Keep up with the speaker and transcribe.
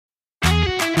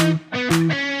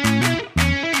Episode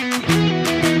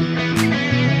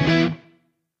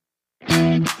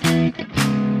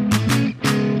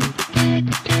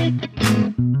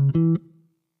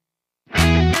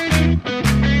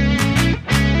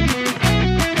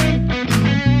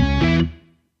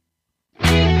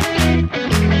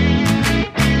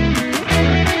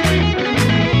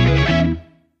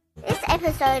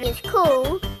is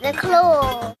called The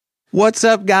Claw. What's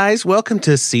up, guys? Welcome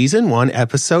to Season 1,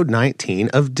 Episode 19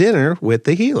 of Dinner with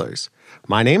the Healers.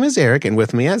 My name is Eric, and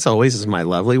with me, as always, is my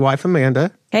lovely wife,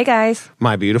 Amanda. Hey, guys.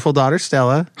 My beautiful daughter,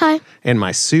 Stella. Hi. And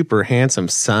my super handsome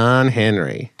son,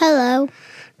 Henry. Hello.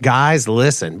 Guys,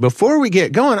 listen, before we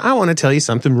get going, I want to tell you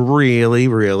something really,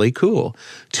 really cool.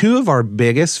 Two of our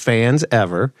biggest fans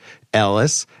ever,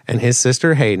 Ellis and his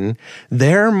sister Hayden,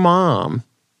 their mom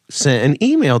sent an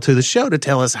email to the show to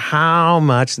tell us how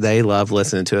much they love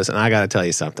listening to us. And I got to tell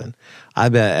you something. I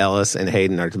bet Ellis and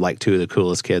Hayden are like two of the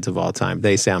coolest kids of all time.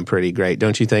 They sound pretty great.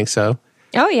 Don't you think so?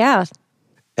 Oh, yeah.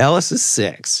 Ellis is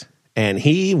 6, and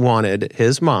he wanted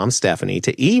his mom, Stephanie,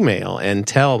 to email and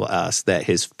tell us that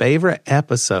his favorite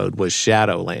episode was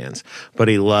Shadowlands, but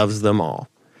he loves them all.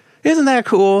 Isn't that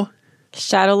cool?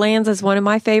 Shadowlands is one of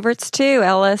my favorites, too,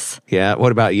 Ellis. Yeah.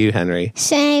 What about you, Henry?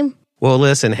 Same. Well,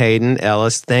 listen, Hayden,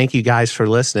 Ellis, thank you guys for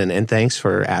listening, and thanks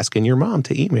for asking your mom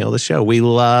to email the show. We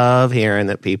love hearing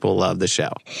that people love the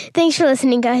show. Thanks for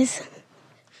listening, guys.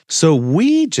 So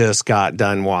we just got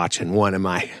done watching one of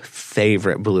my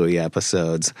favorite Bluey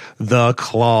episodes, The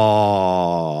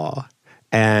Claw.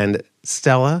 And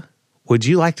Stella, would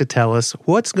you like to tell us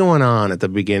what's going on at the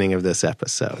beginning of this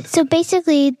episode? So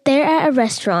basically, they're at a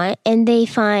restaurant and they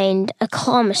find a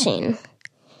claw machine.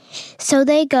 So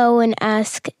they go and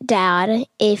ask Dad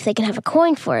if they can have a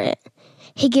coin for it.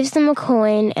 He gives them a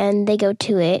coin and they go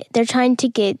to it. They're trying to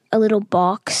get a little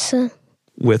box.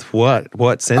 With what?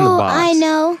 What's in the box? I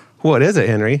know. What is it,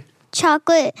 Henry?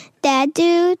 Chocolate dad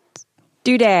dude.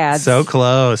 Doodads. So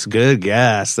close. Good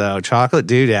guess, though. Chocolate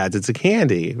doodads. It's a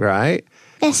candy, right?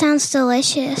 That sounds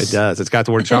delicious. It does. It's got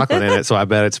the word chocolate in it, so I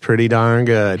bet it's pretty darn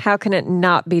good. How can it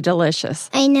not be delicious?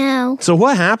 I know. So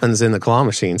what happens in the claw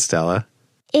machine, Stella?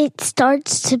 It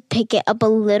starts to pick it up a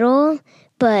little,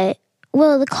 but,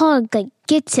 well, the claw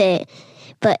gets it,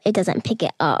 but it doesn't pick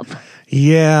it up.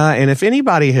 Yeah, and if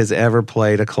anybody has ever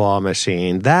played a claw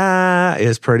machine, that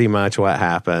is pretty much what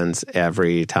happens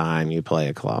every time you play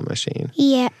a claw machine.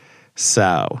 Yeah.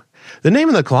 So, the name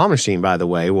of the claw machine, by the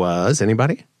way, was,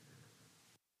 anybody?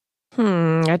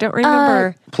 I don't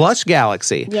remember. Plush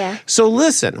Galaxy. Yeah. So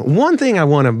listen, one thing I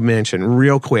want to mention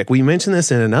real quick. We mentioned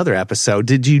this in another episode.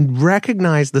 Did you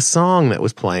recognize the song that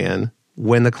was playing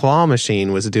when the claw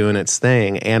machine was doing its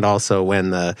thing, and also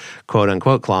when the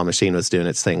quote-unquote claw machine was doing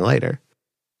its thing later?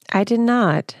 I did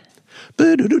not.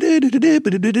 It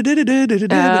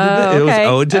was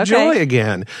Ode to Joy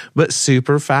again, but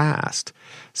super fast.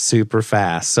 Super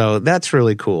fast. So that's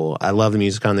really cool. I love the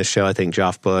music on this show. I think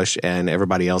Joff Bush and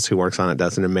everybody else who works on it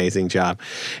does an amazing job.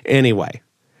 Anyway,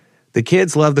 the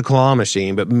kids love the claw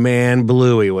machine, but man,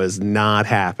 Bluey was not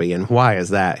happy. And why is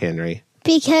that, Henry?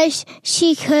 Because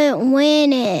she couldn't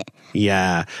win it.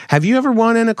 Yeah. Have you ever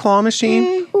won in a claw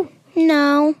machine?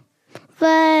 No.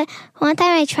 But one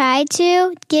time I tried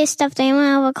to get stuffed animal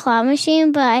out of a claw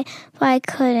machine, but I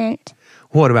couldn't.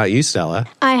 What about you, Stella?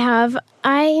 I have.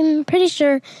 I'm pretty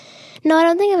sure. No, I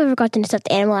don't think I've ever gotten a stuffed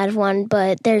animal out of one,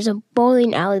 but there's a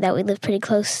bowling alley that we live pretty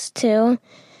close to.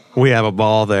 We have a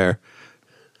ball there.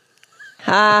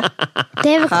 They have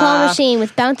a claw machine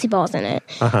with bouncy balls in it.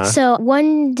 So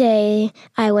one day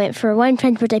I went for one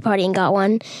friend's birthday party and got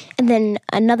one. And then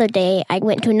another day I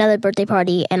went to another birthday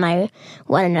party and I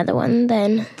won another one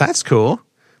then. That's cool.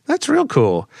 That's real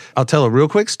cool. I'll tell a real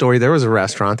quick story. There was a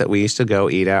restaurant that we used to go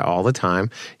eat at all the time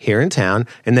here in town,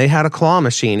 and they had a claw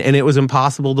machine, and it was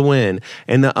impossible to win.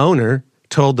 And the owner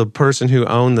told the person who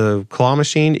owned the claw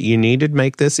machine, you need to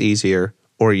make this easier,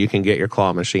 or you can get your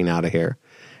claw machine out of here.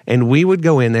 And we would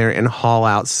go in there and haul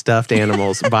out stuffed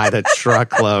animals by the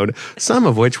truckload, some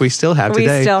of which we still have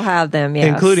today. We still have them, yes.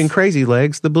 Including Crazy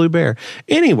Legs, the blue bear.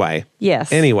 Anyway.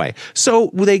 Yes. Anyway.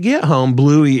 So they get home.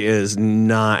 Bluey is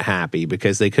not happy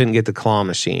because they couldn't get the claw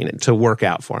machine to work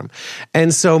out for him.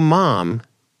 And so Mom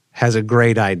has a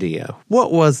great idea.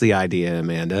 What was the idea,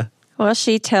 Amanda? Well,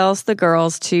 she tells the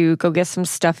girls to go get some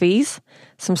stuffies,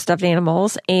 some stuffed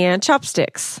animals, and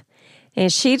chopsticks.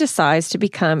 And she decides to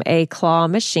become a claw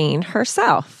machine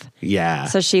herself. Yeah.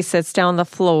 So she sits down on the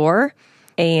floor,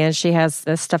 and she has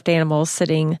the stuffed animals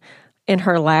sitting in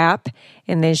her lap.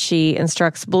 And then she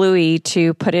instructs Bluey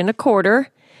to put in a quarter,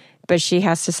 but she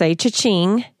has to say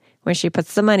cha-ching when she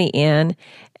puts the money in.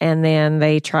 And then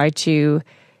they try to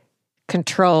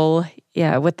control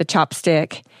Yeah, with the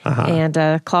chopstick.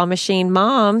 And Claw Machine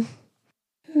Mom,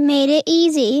 Made it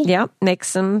easy.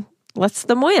 lets them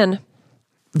win.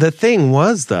 The thing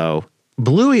was, though,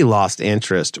 Bluey lost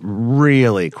interest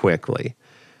really quickly.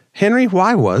 Henry,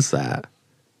 why was that?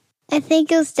 I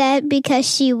think it was that because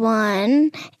she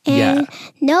won. And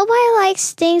nobody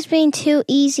likes things being too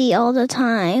easy all the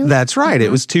time. That's right. It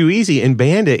was too easy. And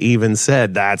Bandit even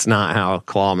said that's not how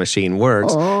Claw Machine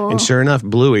works. And sure enough,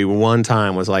 Bluey one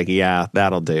time was like, yeah,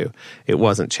 that'll do. It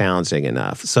wasn't challenging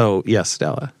enough. So, yes,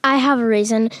 Stella. I have a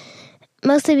reason.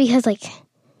 Mostly because,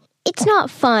 it's not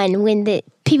fun when the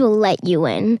people let you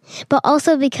win. But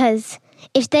also because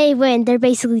if they win, they're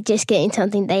basically just getting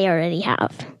something they already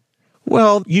have.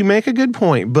 Well, you make a good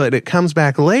point, but it comes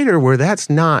back later where that's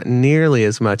not nearly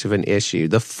as much of an issue.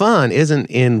 The fun isn't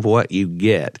in what you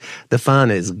get. The fun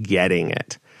is getting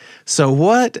it. So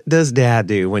what does Dad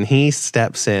do when he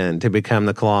steps in to become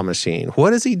the Claw Machine?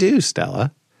 What does he do,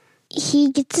 Stella?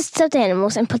 He gets the stuffed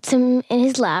animals and puts them in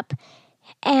his lap.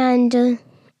 And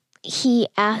he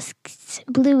asks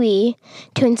Bluey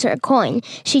to insert a coin.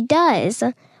 She does,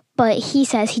 but he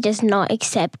says he does not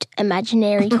accept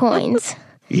imaginary coins.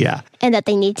 Yeah. And that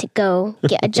they need to go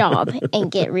get a job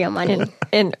and get real money.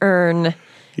 And earn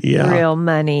real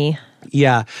money.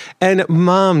 Yeah. And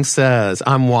Mom says,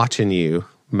 I'm watching you,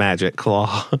 Magic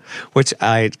Claw, which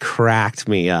cracked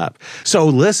me up. So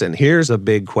listen, here's a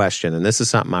big question, and this is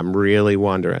something I'm really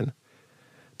wondering.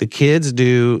 The kids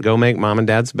do go make Mom and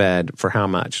Dad's bed for how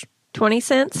much? 20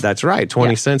 cents? That's right,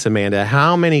 20 cents, Amanda.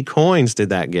 How many coins did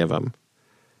that give them?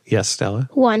 Yes, Stella?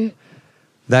 1.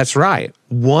 That's right.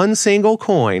 One single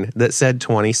coin that said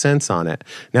 20 cents on it.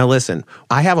 Now, listen,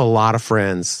 I have a lot of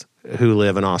friends who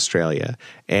live in Australia,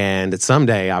 and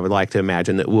someday I would like to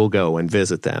imagine that we'll go and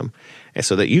visit them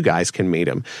so that you guys can meet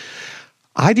them.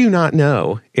 I do not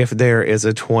know if there is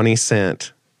a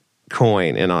 20-cent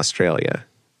coin in Australia.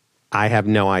 I have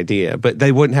no idea, but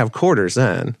they wouldn't have quarters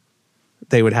then.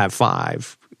 They would have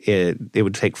 5. It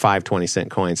would take 5 20-cent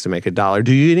coins to make $1.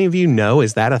 Do any of you know,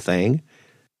 is that a thing?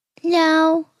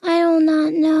 No, I do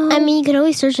not know. I mean, you could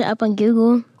always search it up on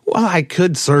Google. Well, I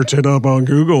could search it up on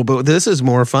Google, but this is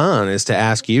more fun, is to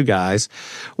ask you guys.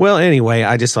 Well, anyway,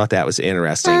 I just thought that was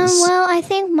interesting. Well, I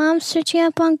think Mom's searching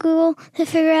up on Google to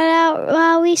figure it out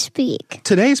while we speak.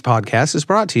 Today's podcast is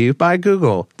brought to you by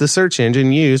Google, the search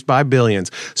engine used by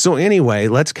billions. So anyway,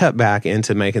 let's cut back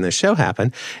into making the show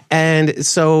happen. And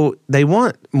so they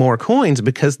want more coins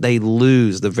because they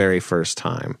lose the very first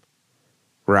time,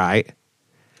 right?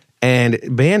 And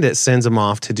Bandit sends them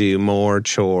off to do more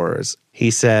chores.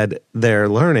 He said they're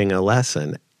learning a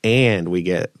lesson, and we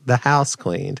get the house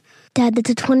cleaned. Dad, that's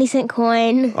a 20-cent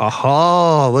coin.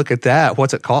 Oh, look at that.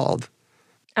 What's it called?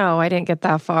 Oh, I didn't get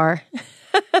that far.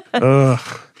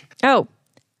 Ugh. Oh,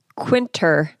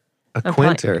 quinter. A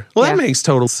quinter. Well, that makes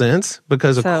total sense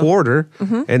because a quarter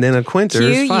and then a quinter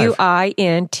is 5.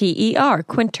 Quinter,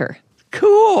 quinter.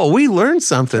 Cool. We learned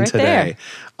something today. There.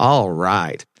 All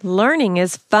right. Learning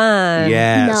is fun.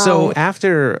 Yeah. No. So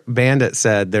after Bandit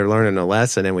said they're learning a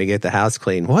lesson and we get the house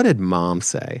clean, what did Mom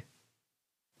say?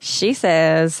 She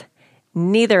says,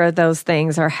 neither of those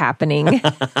things are happening.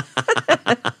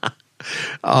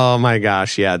 Oh my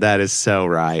gosh. Yeah, that is so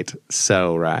right.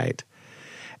 So right.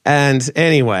 And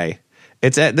anyway,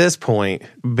 it's at this point,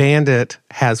 Bandit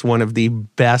has one of the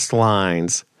best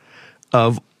lines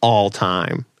of all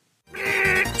time.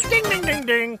 Ding, ding, ding,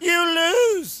 ding. You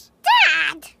lose.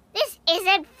 Dad, this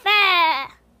isn't fair.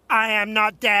 I am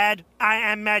not Dad. I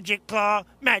am Magic Claw.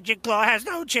 Magic Claw has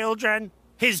no children.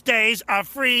 His days are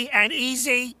free and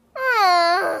easy.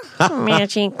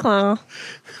 Magic Claw.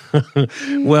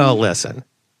 Well, listen,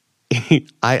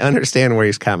 I understand where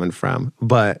he's coming from,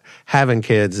 but having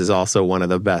kids is also one of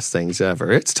the best things ever.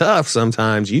 It's tough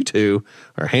sometimes. You two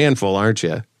are a handful, aren't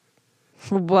you?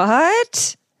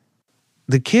 What?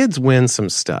 The kids win some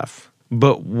stuff,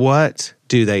 but what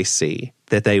do they see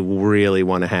that they really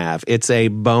want to have? It's a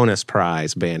bonus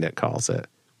prize, Bandit calls it.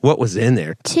 What was in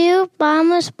there? 2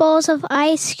 bottomless bowls of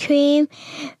ice cream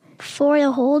for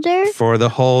the holder. For the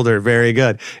holder. Very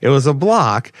good. It was a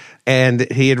block, and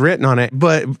he had written on it,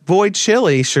 but boy,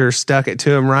 Chili sure stuck it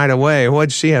to him right away.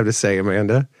 What'd she have to say,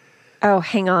 Amanda? Oh,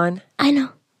 hang on. I know.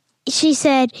 She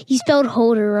said, you spelled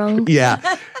holder wrong.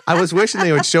 Yeah. I was wishing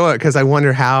they would show it because I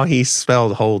wonder how he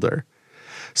spelled holder.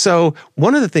 So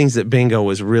one of the things that Bingo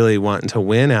was really wanting to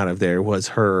win out of there was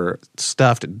her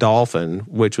stuffed dolphin,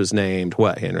 which was named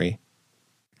what, Henry?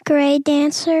 Gray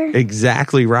Dancer.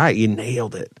 Exactly right. You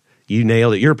nailed it. You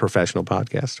nailed it. You're a professional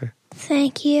podcaster.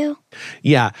 Thank you.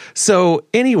 Yeah. So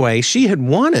anyway, she had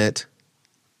won it,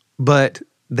 but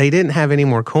they didn't have any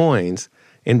more coins.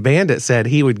 And Bandit said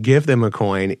he would give them a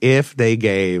coin if they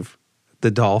gave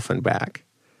the dolphin back,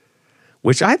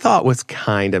 which I thought was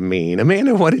kind of mean.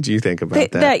 Amanda, what did you think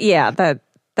about that?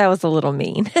 That was a little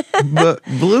mean. But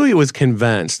Bluey was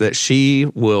convinced that she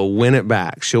will win it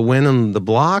back. She'll win on the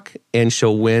block, and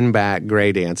she'll win back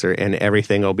Gray Dancer, and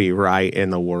everything will be right in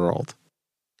the world.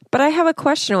 But I have a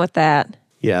question with that.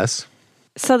 Yes.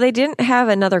 So they didn't have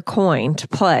another coin to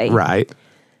play. Right.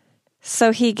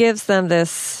 So he gives them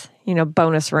this,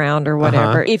 bonus round or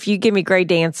whatever. If you give me Gray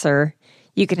Dancer,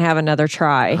 you can have another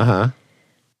try. Uh-huh.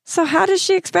 So how does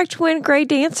she expect to win Gray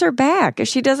Dancer back if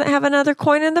she doesn't have another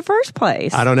coin in the first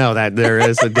place? I don't know. That there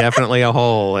is definitely a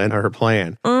hole in her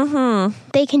plan. Mm-hmm.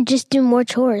 They can just do more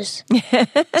chores.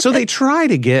 So they try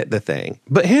to get the thing.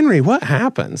 But Henry, what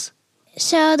happens?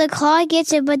 So the claw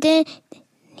gets it, but then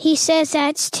he says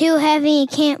that's too heavy, he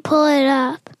can't pull it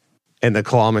up. And the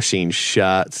claw machine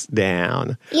shuts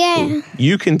down. Yeah.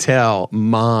 You can tell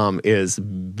Mom is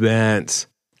bent.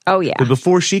 Oh, yeah. But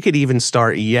before she could even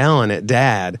start yelling at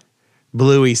Dad,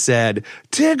 Bluey said,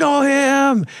 "Tickle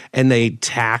him!" And they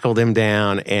tackled him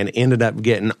down and ended up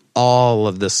getting all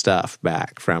of the stuff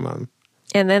back from him.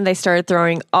 And then they started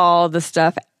throwing all the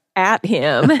stuff at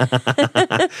him.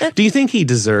 Do you think he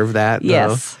deserved that, though?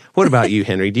 Yes. What about you,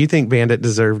 Henry? Do you think Bandit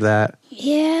deserved that?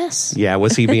 Yes. Yeah,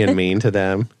 was he being mean to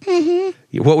them?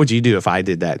 Mm-hmm. What would you do if I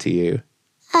did that to you?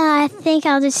 I think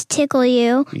I'll just tickle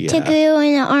you. Yeah. Tickle you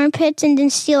in the armpits and then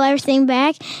steal everything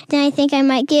back. Then I think I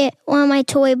might get one of my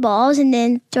toy balls and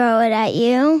then throw it at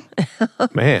you.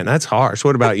 Man, that's harsh.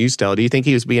 What about you, Stella? Do you think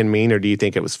he was being mean or do you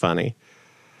think it was funny?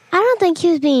 I don't think he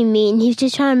was being mean. He was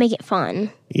just trying to make it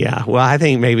fun. Yeah, well, I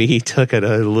think maybe he took it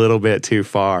a little bit too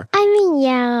far. I mean,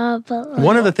 yeah, but...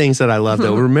 One of the things that I love,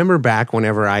 though, remember back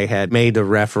whenever I had made the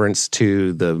reference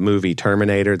to the movie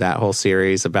Terminator, that whole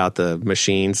series about the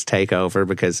machines take over?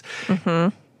 Because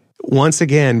once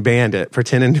again, Bandit,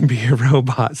 pretending to be a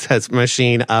robot, says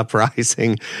machine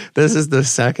uprising. This is the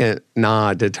second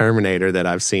nod to Terminator that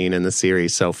I've seen in the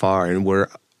series so far, and we're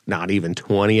not even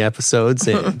 20 episodes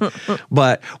in.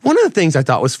 But one of the things I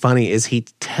thought was funny is he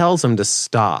tells them to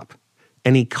stop,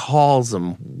 and he calls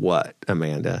them what,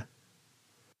 Amanda?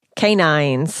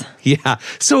 Canines. Yeah.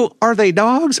 So are they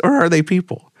dogs or are they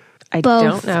people? I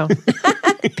Both. don't know.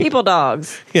 People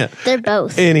dogs. Yeah. They're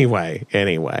both. Anyway.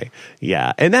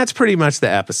 Yeah. And that's pretty much the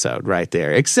episode right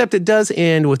there. Except it does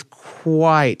end with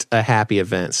quite a happy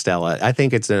event, Stella. I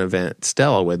think it's an event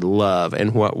Stella would love.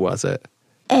 And what was it?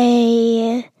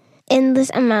 A endless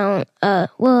amount of,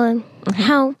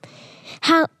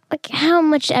 how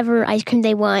much ever ice cream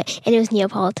they want, and it was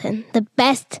Neapolitan. The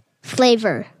best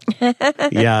flavor.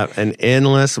 Yeah. An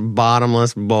endless,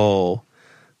 bottomless bowl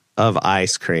of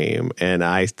ice cream. And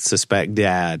I suspect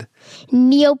Dad.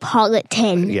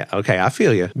 Neapolitan. Yeah. Okay. I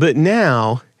feel you. But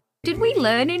now... Did we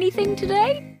learn anything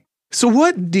today? So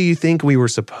what do you think we were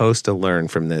supposed to learn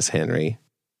from this, Henry?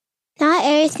 Not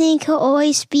everything can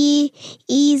always be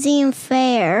easy and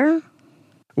fair.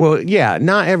 Well, yeah,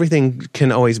 not everything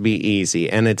can always be easy,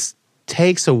 and it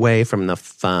takes away from the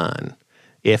fun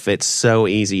if it's so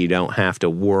easy you don't have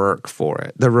to work for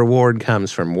it. The reward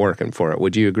comes from working for it.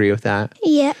 Would you agree with that?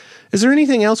 Yeah. Is there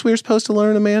anything else we were supposed to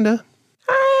learn, Amanda?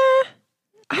 I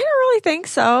don't really think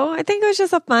so. I think it was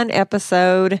just a fun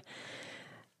episode.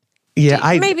 Yeah,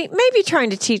 Maybe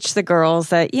trying to teach the girls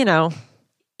that,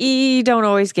 you don't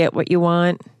always get what you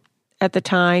want at the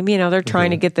time. They're trying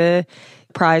to get the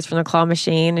prize from the claw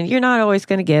machine, and you're not always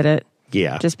going to get it.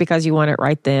 Yeah. Just because you want it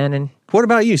right then. And What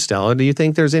about you, Stella? Do you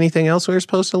think there's anything else we were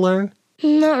supposed to learn?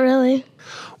 Not really.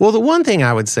 Well, the one thing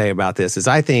I would say about this is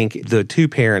I think the two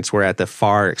parents were at the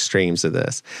far extremes of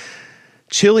this.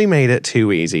 Chili made it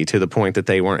too easy to the point that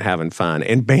they weren't having fun.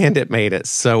 And Bandit made it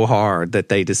so hard that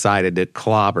they decided to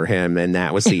clobber him, and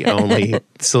that was the only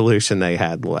solution they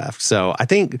had left. So I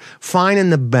think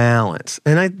finding the balance,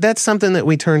 and that's something that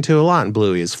we turn to a lot in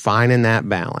Bluey, is finding that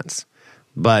balance.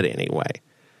 But anyway,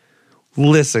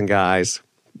 listen, guys,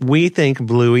 we think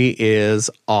Bluey is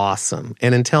awesome.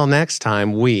 And until next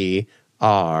time, we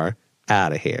are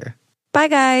out of here. bye,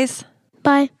 guys.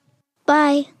 Bye.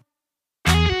 Bye.